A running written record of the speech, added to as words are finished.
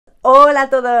Hola a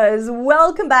todos,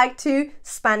 welcome back to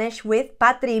Spanish with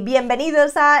Patri.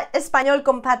 Bienvenidos a Español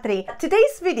con Patri.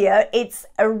 Today's video, it's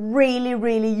a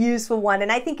really useful one,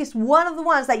 and I think it's one of the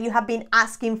ones that you have been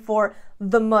asking for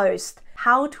the most.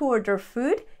 How to order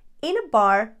food in a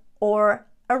bar or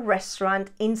a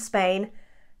restaurant in Spain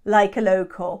like a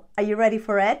local. Are you ready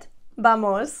for it?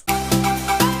 Vamos!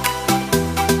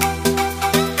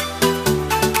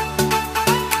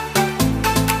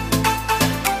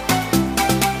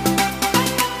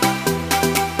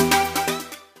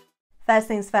 First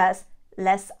things first,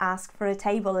 let's ask for a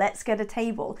table. Let's get a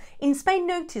table. In Spain,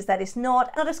 notice that it's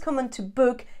not as common to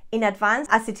book in advance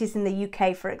as it is in the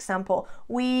UK, for example.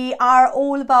 We are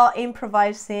all about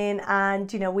improvising, and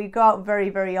we go out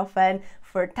very often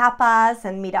for tapas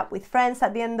and meet up with friends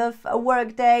at the end of a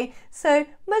work day. So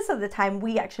most of the time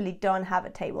we actually don't have a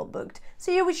table booked.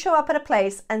 So you would show up at a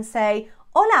place and say,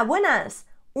 "Hola, buenas,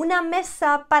 una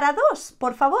mesa para dos,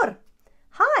 por favor."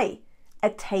 Hi. A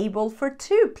table for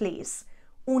two, please.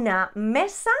 Una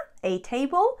mesa, a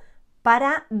table,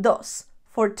 para dos,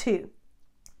 for two.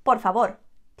 Por favor,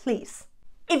 please.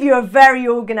 If you are very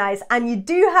organized and you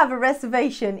do have a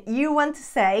reservation, you want to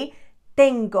say,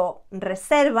 tengo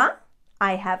reserva,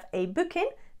 I have a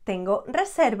booking, tengo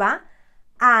reserva,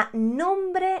 a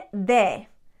nombre de,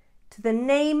 to the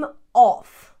name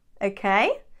of,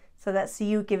 okay? So that's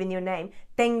you giving your name.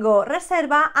 Tengo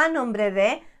reserva a nombre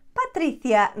de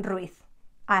Patricia Ruiz.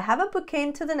 I have a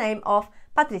booking to the name of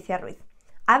Patricia Ruiz.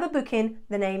 I have a booking,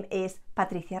 the name is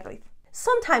Patricia Ruiz.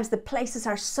 Sometimes the places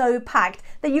are so packed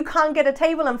that you can't get a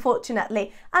table,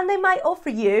 unfortunately, and they might offer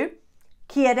you,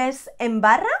 ¿Quieres en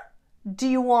barra? Do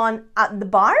you want at the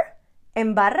bar?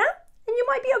 En barra? And you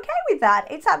might be okay with that.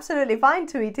 It's absolutely fine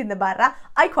to eat in the barra.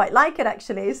 I quite like it,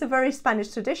 actually. It's a very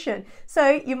Spanish tradition. So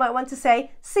you might want to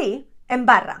say, sí, en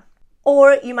barra.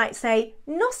 Or you might say,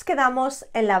 nos quedamos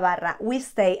en la barra. We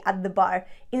stay at the bar.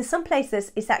 In some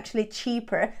places, it's actually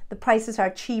cheaper. The prices are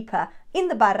cheaper in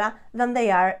the barra than they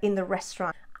are in the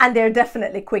restaurant. And they're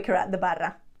definitely quicker at the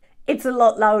barra. It's a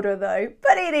lot louder though,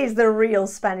 but it is the real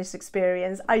Spanish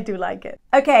experience. I do like it.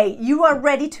 Okay, you are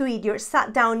ready to eat. You're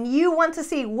sat down. You want to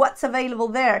see what's available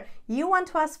there. You want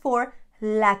to ask for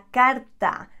la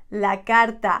carta. La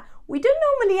carta. We don't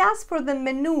normally ask for the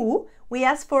menu. We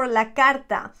ask for la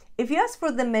carta. If you ask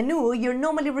for the menu, you're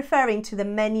normally referring to the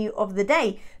menu of the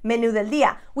day, menú del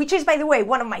día, which is, by the way,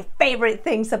 one of my favorite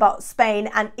things about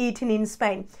Spain and eating in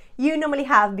Spain. You normally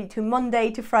have between Monday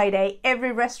to Friday,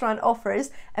 every restaurant offers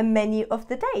a menu of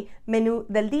the day,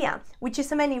 menú del día, which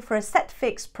is a menu for a set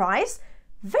fixed price.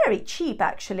 Very cheap,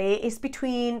 actually. It's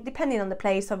between, depending on the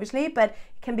place, obviously, but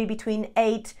it can be between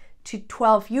 8 to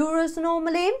 12 euros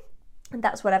normally. And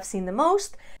that's what I've seen the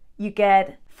most. You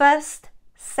get first,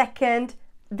 second,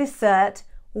 dessert,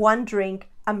 one drink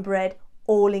and bread,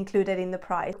 all included in the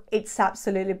price. It's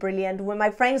absolutely brilliant. When my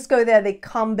friends go there, they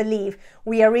can't believe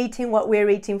we are eating what we're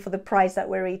eating for the price that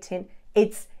we're eating.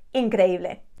 It's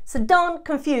increíble. So don't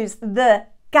confuse the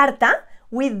carta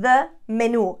with the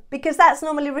menú, because that's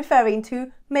normally referring to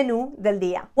menú del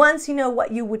día. Once you know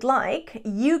what you would like,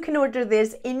 you can order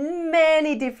this in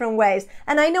many different ways.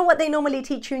 And I know what they normally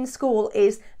teach you in school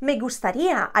is me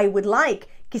gustaría, I would like,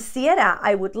 quisiera,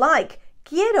 I would like,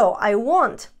 quiero, I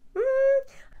want.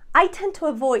 I tend to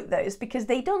avoid those because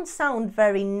they don't sound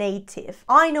very native.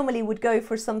 I normally would go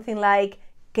for something like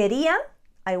quería,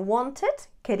 I want it,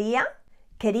 quería,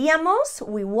 queríamos,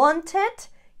 we want it,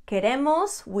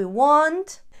 queremos, we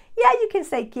want. Yeah, you can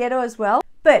say quiero as well.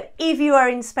 But if you are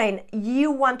in Spain,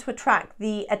 you want to attract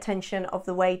the attention of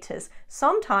the waiters.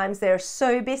 Sometimes they're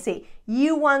so busy.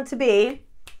 You want to be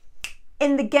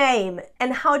in the game.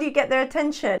 And how do you get their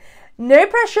attention? No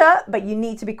pressure, but you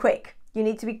need to be quick. You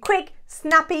need to be quick,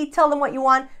 snappy, tell them what you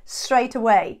want straight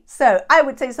away. So I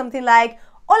would say something like,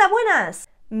 hola, buenas,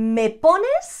 ¿me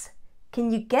pones?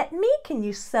 Can you get me? Can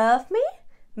you serve me?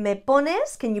 ¿Me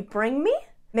pones? Can you bring me?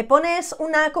 ¿Me pones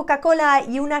una Coca-Cola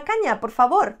y una caña, por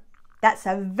favor? That's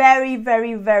a very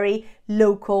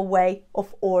local way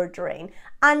of ordering.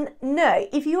 And no,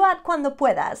 if you add cuando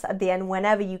puedas at the end,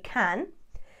 whenever you can,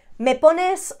 ¿me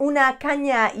pones una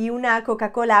caña y una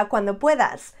Coca-Cola cuando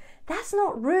puedas? That's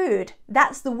not rude.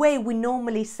 That's the way we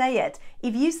normally say it.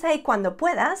 If you say cuando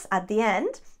puedas at the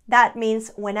end, that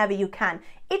means whenever you can.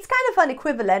 It's kind of an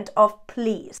equivalent of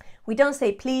please. We don't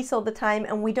say please all the time,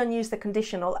 and we don't use the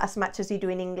conditional as much as you do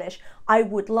in English. I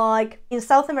would like. In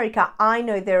South America, I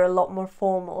know they're a lot more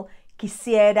formal.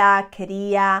 Quisiera,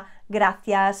 quería,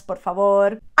 gracias, por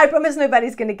favor. I promise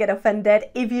nobody's going to get offended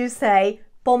if you say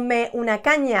ponme una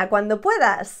caña cuando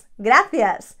puedas.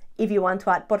 Gracias. If you want to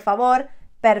add por favor,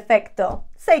 Perfecto.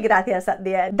 Say gracias at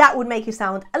the end. That would make you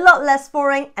sound a lot less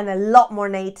foreign and a lot more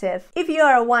native. If you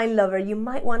are a wine lover, you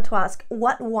might want to ask,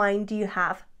 what wine do you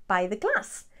have by the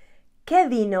glass? ¿Qué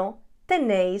vino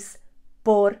tenéis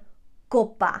por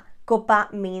copa? Copa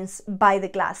means by the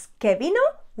glass. ¿Qué vino?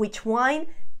 Which wine?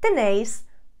 Tenéis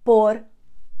por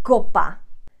copa.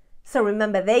 So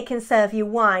remember, they can serve you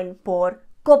wine por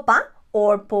copa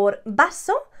or por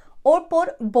vaso or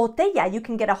por botella. You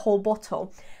can get a whole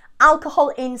bottle. Alcohol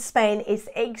in Spain is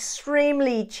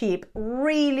extremely cheap,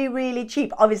 really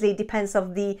cheap. Obviously, it depends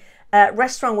on the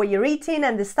restaurant where you're eating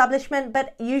and the establishment,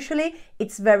 but usually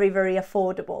it's very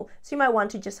affordable. So you might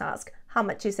want to just ask, how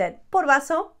much is it por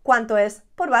vaso? ¿Cuánto es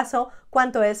por vaso?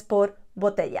 ¿Cuánto es por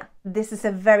botella? This is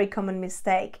a very common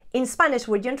mistake. In Spanish,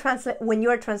 when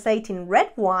you're translating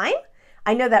red wine,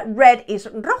 I know that red is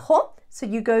rojo, so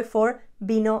you go for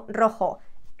vino rojo.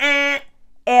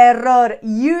 Error.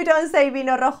 You don't say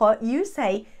vino rojo, you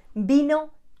say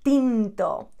vino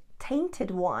tinto.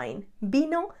 Tainted wine.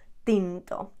 Vino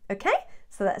tinto. Okay?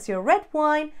 So that's your red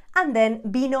wine, and then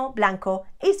vino blanco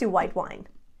is your white wine.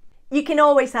 You can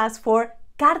always ask for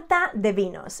carta de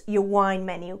vinos, your wine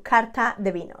menu. Carta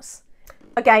de vinos.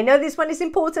 Okay, I know this one is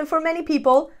important for many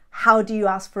people. How do you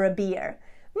ask for a beer?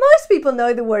 Most people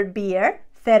know the word beer,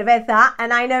 cerveza,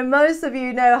 and I know most of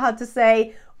you know how to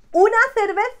say una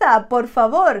cerveza, por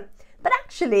favor. But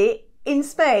actually, in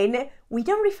Spain, we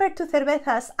don't refer to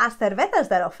cervezas as cervezas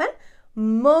that often.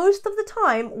 Most of the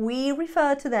time, we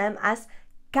refer to them as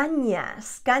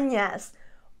cañas. Cañas.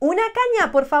 Una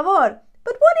caña, por favor.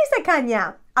 But what is a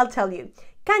caña? I'll tell you.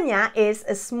 Caña is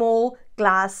a small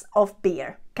glass of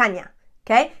beer. Caña.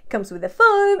 Okay? Comes with a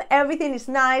foam. Everything is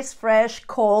nice, fresh,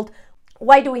 cold.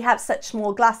 Why do we have such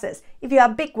small glasses? If you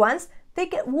have big ones, they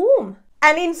get warm.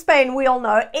 And in Spain, we all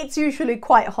know it's usually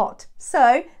quite hot.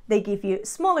 So they give you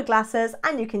smaller glasses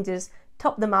and you can just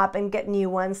top them up and get new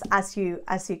ones as you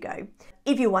go.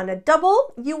 If you want a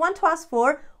double, you want to ask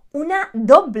for una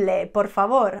doble, por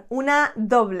favor. Una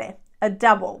doble, a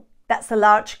double. That's a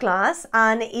large glass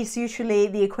and it's usually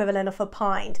the equivalent of a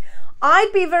pint.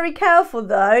 I'd be very careful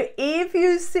though, if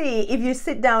you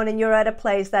sit down and you're at a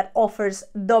place that offers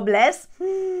dobles,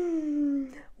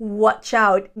 watch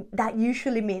out. That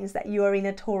usually means that you are in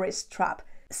a tourist trap.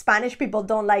 Spanish people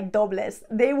don't like dobles.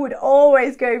 They would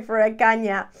always go for a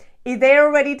caña. If they're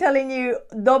already telling you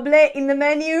doble in the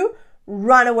menu,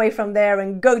 run away from there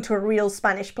and go to a real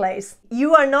Spanish place.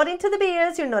 You are not into the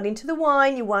beers, you're not into the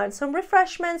wine, you want some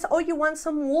refreshments or you want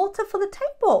some water for the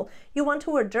table. You want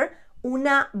to order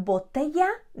una botella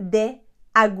de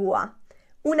agua.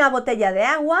 Una botella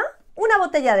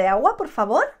de agua, por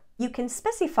favor. You can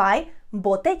specify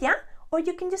botella or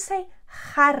you can just say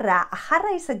jarra. A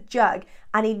jarra is a jug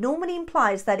and it normally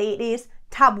implies that it is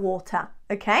tap water,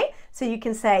 okay? So you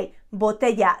can say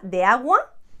botella de agua,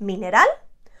 mineral,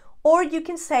 or you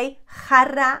can say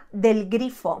jarra del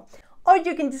grifo, or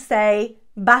you can just say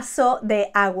vaso de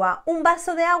agua. Un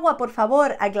vaso de agua, por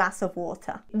favor, a glass of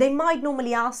water. They might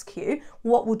normally ask you,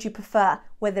 what would you prefer,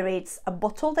 whether it's a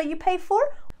bottle that you pay for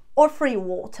or free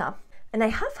water. And I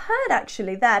have heard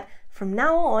actually that from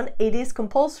now on, it is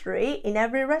compulsory in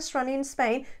every restaurant in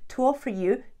Spain to offer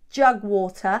you jug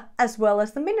water as well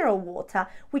as the mineral water,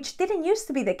 which didn't used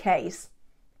to be the case.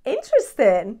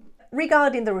 Interesting.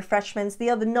 Regarding the refreshments, the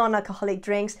other non-alcoholic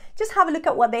drinks, just have a look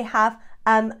at what they have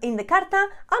in the carta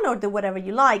and order whatever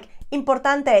you like.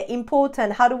 Important.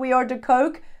 How do we order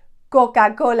Coke?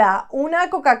 Coca-Cola. Una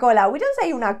Coca-Cola. We don't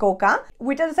say una coca.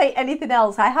 We don't say anything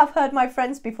else. I have heard my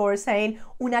friends before saying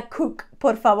una Coke,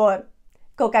 por favor.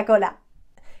 Coca-Cola.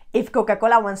 If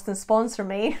Coca-Cola wants to sponsor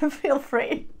me, feel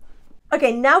free.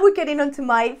 Okay, now we're getting on to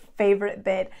my favorite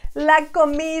bit. La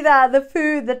comida, the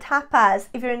food, the tapas.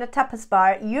 If you're in a tapas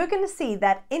bar, you're going to see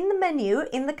that in the menu,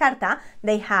 in the carta,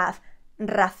 they have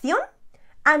ración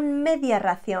and media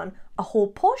ración, a whole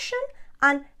portion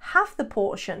and half the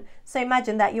portion. So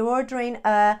imagine that you're ordering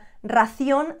a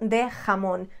ración de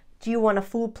jamón. Do you want a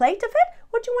full plate of it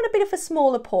or do you want a bit of a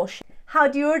smaller portion? How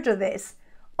do you order this?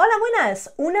 Hola, buenas.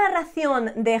 Una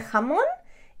ración de jamón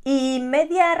y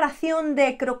media ración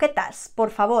de croquetas, por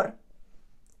favor.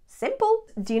 Simple.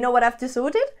 Do you know what I've just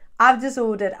ordered? I've just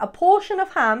ordered a portion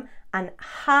of ham and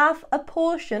half a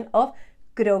portion of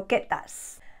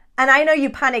croquetas. And I know you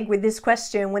panic with this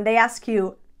question when they ask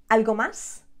you, ¿algo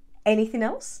más? Anything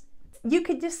else? You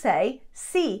could just say,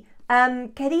 sí,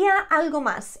 quería algo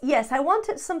más. Yes, I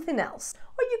wanted something else.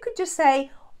 Or you could just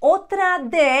say, otra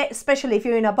de, especially if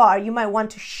you're in a bar, you might want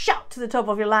to shout to the top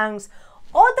of your lungs,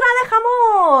 otra de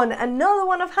jamón, another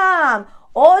one of ham.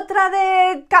 Otra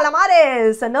de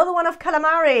calamares, another one of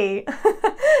calamari.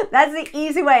 That's the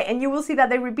easy way, and you will see that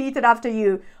they repeat it after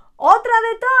you. Otra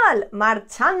de tal,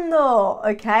 marchando.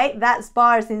 Okay, that's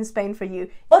bars in Spain for you.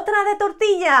 Otra de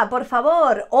tortilla, por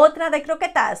favor. Otra de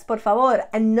croquetas, por favor.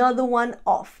 Another one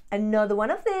of. Another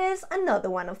one of this, another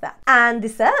one of that. And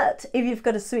dessert, if you've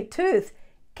got a sweet tooth.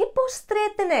 ¿Qué postre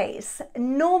tenéis?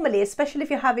 Normally, especially if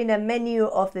you're having a menu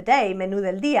of the day, menú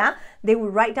del día, they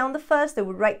would write down the first, they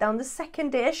would write down the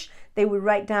second dish, they would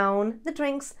write down the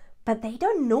drinks, but they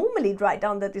don't normally write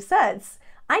down the desserts.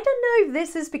 I don't know if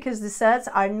this is because desserts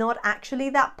are not actually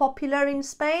that popular in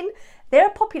Spain. They're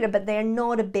popular, but they're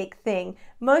not a big thing.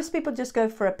 Most people just go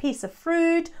for a piece of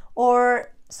fruit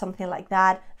or something like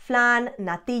that. Flan,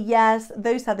 natillas,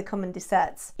 those are the common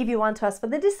desserts. If you want to ask for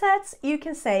the desserts, you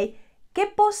can say, ¿Qué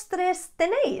postres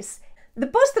tenéis? The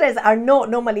postres are not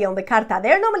normally on the carta.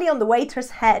 They're normally on the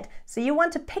waiter's head. So you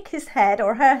want to pick his head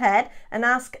or her head and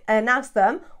ask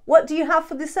them, what do you have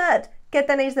for dessert? ¿Qué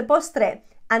tenéis de postre?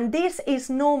 And this is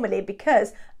normally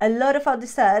because a lot of our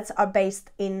desserts are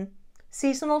based in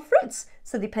seasonal fruits.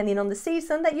 So depending on the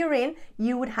season that you're in,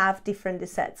 you would have different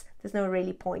desserts. There's no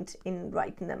really point in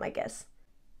writing them, I guess.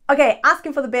 Okay,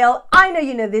 asking for the bill. I know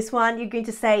you know this one. You're going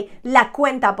to say, la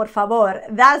cuenta, por favor.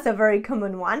 That's a very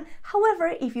common one.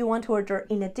 However, if you want to order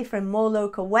in a different, more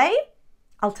local way,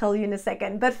 I'll tell you in a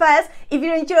second. But first, if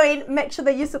you're enjoying, make sure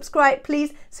that you subscribe,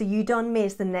 please, so you don't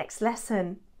miss the next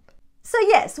lesson. So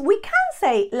yes, we can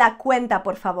say la cuenta,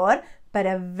 por favor, but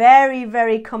a very,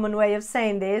 very common way of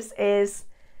saying this is,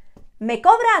 me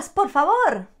cobras, por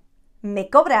favor. Me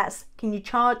cobras. Can you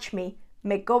charge me?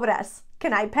 Me cobras.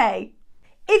 Can I pay?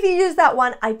 If you use that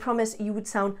one, I promise you would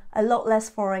sound a lot less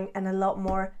foreign and a lot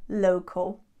more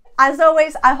local. As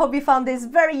always, I hope you found this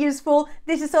very useful.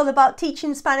 This is all about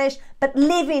teaching Spanish, but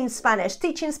living Spanish.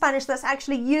 Teaching Spanish that's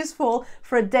actually useful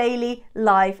for a daily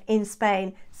life in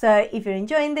Spain. So if you're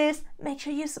enjoying this, make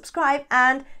sure you subscribe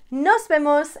and nos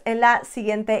vemos en la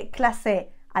siguiente clase.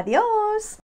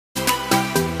 Adiós!